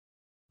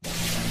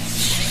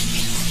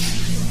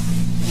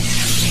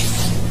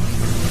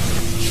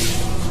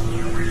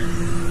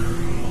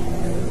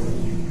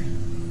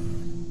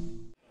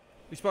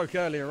spoke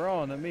earlier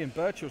on, and me and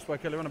Birchall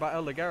spoke earlier on about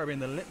El Ligero being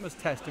the litmus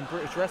test in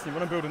British wrestling. You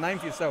want to build a name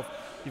for yourself,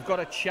 you've got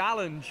to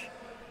challenge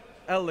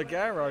El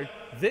Ligero.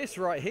 This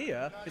right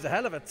here is a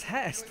hell of a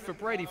test for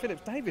Brady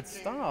Philips. David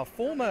Starr,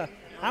 former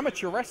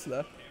amateur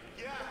wrestler,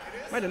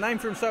 made a name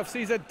for himself.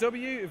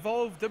 CZW,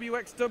 Evolve,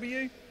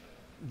 WXW,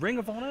 Ring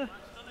of Honor,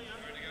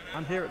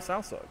 and here at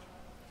Southside.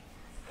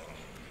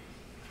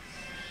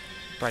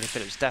 Brady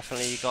Philips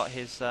definitely got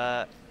his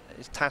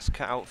task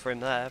cut out for him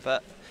there,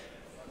 but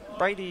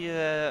Brady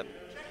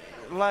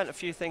learnt a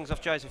few things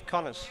off Joseph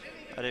Connors,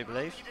 I do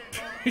believe.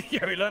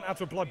 Yeah, he learnt how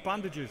to apply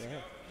bandages. Yeah.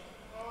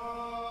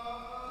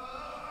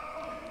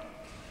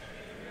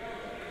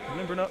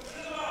 Limbering up.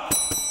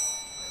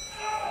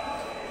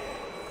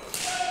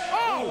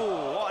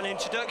 Oh, what an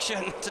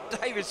introduction to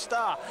David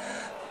Starr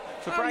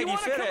for Brady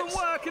Philips. You want to come and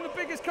work in the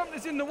biggest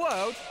companies in the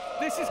world,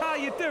 this is how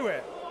you do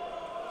it.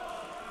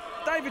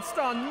 David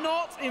Starr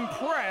not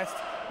impressed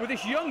with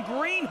this young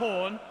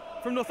greenhorn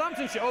from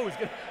Northamptonshire. Oh, he's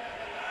good.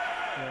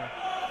 Yeah.